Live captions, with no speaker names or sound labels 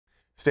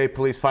State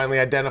police finally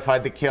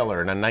identified the killer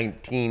in a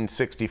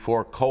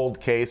 1964 cold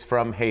case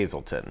from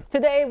Hazleton.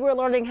 Today, we're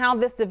learning how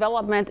this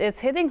development is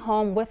hitting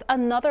home with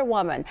another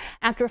woman.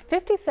 After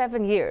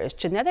 57 years,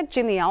 genetic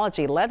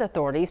genealogy led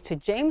authorities to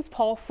James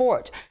Paul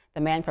Forte.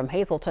 The man from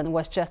Hazleton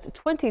was just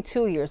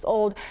 22 years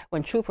old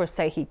when troopers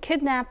say he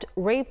kidnapped,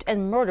 raped,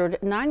 and murdered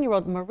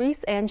 9-year-old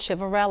Marise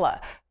Chiverella.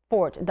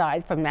 Forte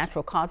died from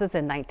natural causes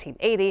in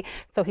 1980,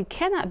 so he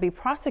cannot be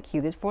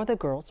prosecuted for the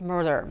girl's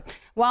murder.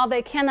 While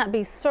they cannot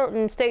be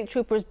certain, state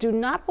troopers do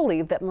not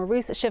believe that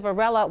Marise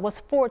Chiverella was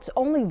Forte's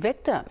only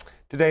victim.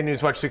 Today,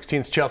 Newswatch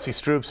 16's Chelsea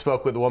Stroop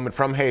spoke with a woman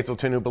from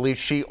Hazleton who believes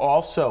she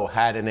also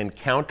had an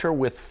encounter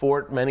with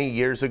Forte many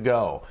years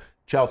ago.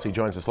 Chelsea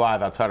joins us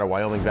live outside our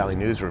Wyoming Valley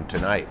newsroom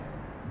tonight.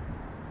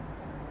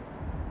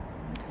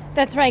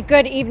 That's right.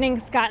 Good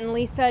evening, Scott and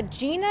Lisa.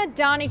 Gina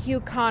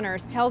Donahue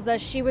Connors tells us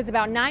she was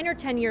about 9 or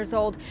 10 years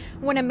old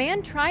when a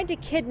man tried to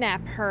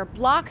kidnap her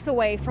blocks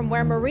away from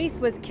where Marise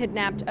was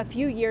kidnapped a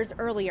few years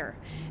earlier.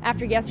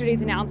 After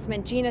yesterday's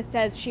announcement, Gina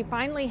says she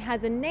finally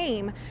has a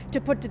name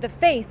to put to the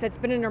face that's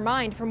been in her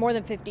mind for more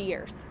than 50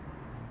 years.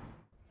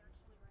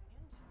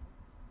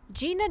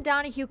 Gina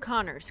Donahue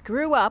Connors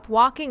grew up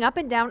walking up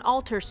and down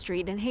Alter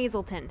Street in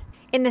Hazleton.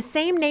 In the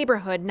same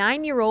neighborhood,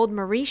 9-year-old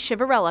Marise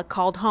Chiverella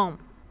called home.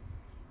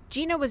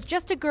 Gina was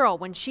just a girl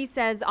when she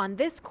says on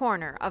this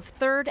corner of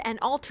 3rd and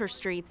Alter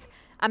Streets,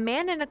 a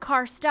man in a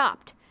car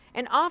stopped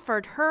and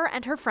offered her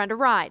and her friend a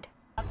ride.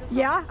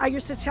 Yeah, I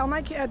used to tell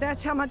my kid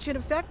that's how much it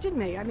affected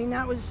me. I mean,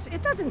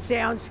 it doesn't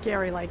sound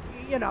scary, like,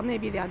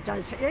 maybe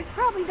it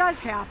probably does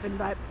happen,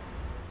 but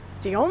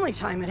it's the only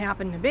time it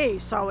happened to me.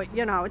 So,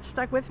 it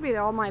stuck with me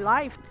all my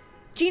life.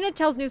 Gina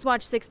tells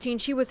Newswatch 16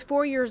 she was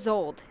 4 years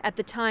old at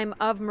the time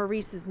of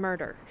Marise's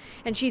murder.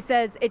 And she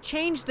says it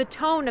changed the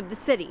tone of the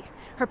city.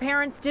 Her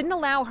parents didn't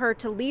allow her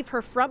to leave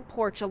her front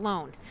porch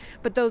alone.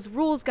 But those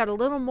rules got a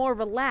little more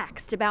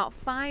relaxed about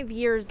 5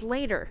 years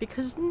later.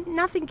 Because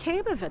nothing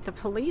came of it. The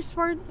police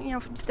were,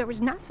 there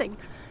was nothing.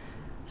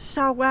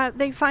 So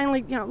they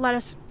finally, let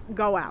us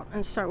go out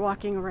and start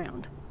walking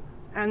around.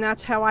 And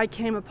that's how I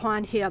came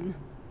upon him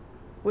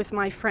with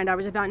my friend. I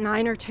was about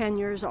 9 or 10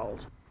 years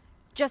old.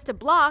 Just a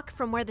block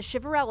from where the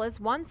Chiverellas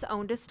once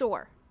owned a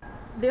store.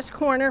 This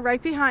corner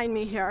right behind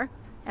me here,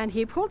 and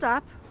he pulled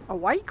up, a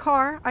white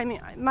car. I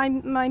mean,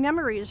 my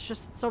memory is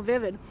just so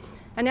vivid.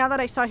 And now that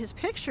I saw his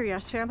picture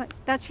yesterday, I'm like,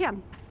 that's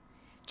him.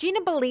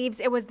 Gina believes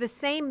it was the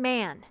same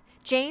man,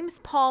 James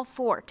Paul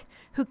Forte,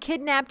 who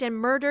kidnapped and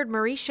murdered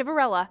Marise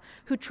Chiverella,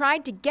 who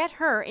tried to get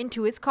her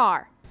into his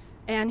car.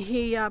 And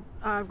he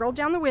rolled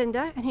down the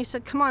window and he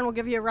said, come on, we'll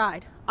give you a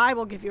ride. I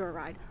will give you a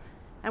ride.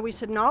 And we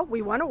said, no,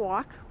 we want to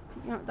walk.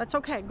 That's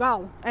okay,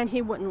 go. And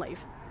he wouldn't leave.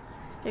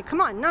 Hey,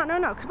 come on, no,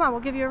 come on,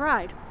 we'll give you a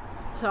ride.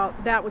 So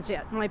that was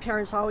it. My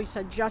parents always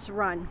said, just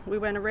run. We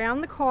went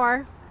around the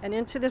car and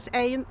into this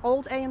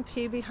old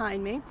A&P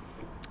behind me,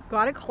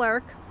 got a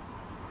clerk.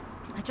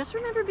 I just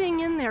remember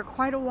being in there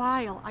quite a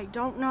while. I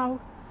don't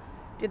know,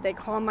 did they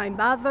call my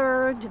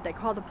mother? Did they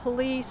call the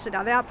police?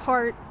 Now that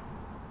part,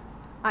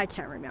 I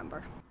can't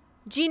remember.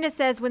 Gina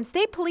says when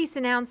state police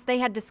announced they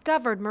had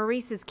discovered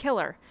Marise's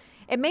killer,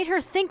 it made her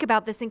think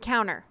about this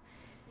encounter.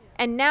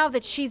 And now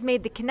that she's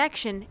made the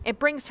connection, it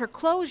brings her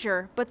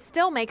closure, but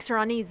still makes her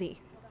uneasy.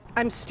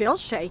 I'm still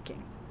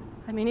shaking.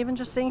 I mean, even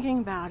just thinking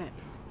about it.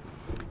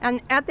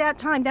 And at that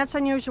time, that's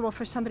unusual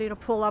for somebody to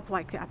pull up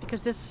like that,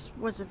 because this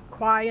was a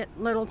quiet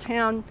little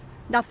town.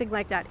 Nothing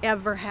like that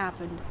ever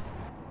happened.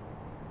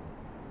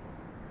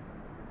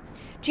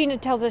 Gina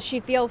tells us she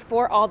feels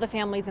for all the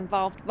families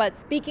involved, but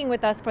speaking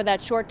with us for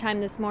that short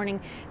time this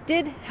morning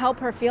did help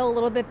her feel a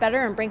little bit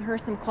better and bring her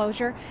some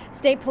closure.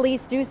 State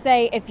police do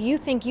say if you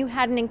think you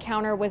had an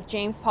encounter with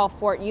James Paul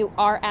Forte, you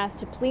are asked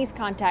to please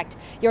contact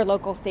your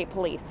local state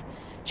police.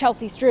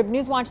 Chelsea Stroop,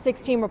 Newswatch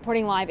 16,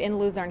 reporting live in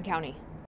Luzerne County.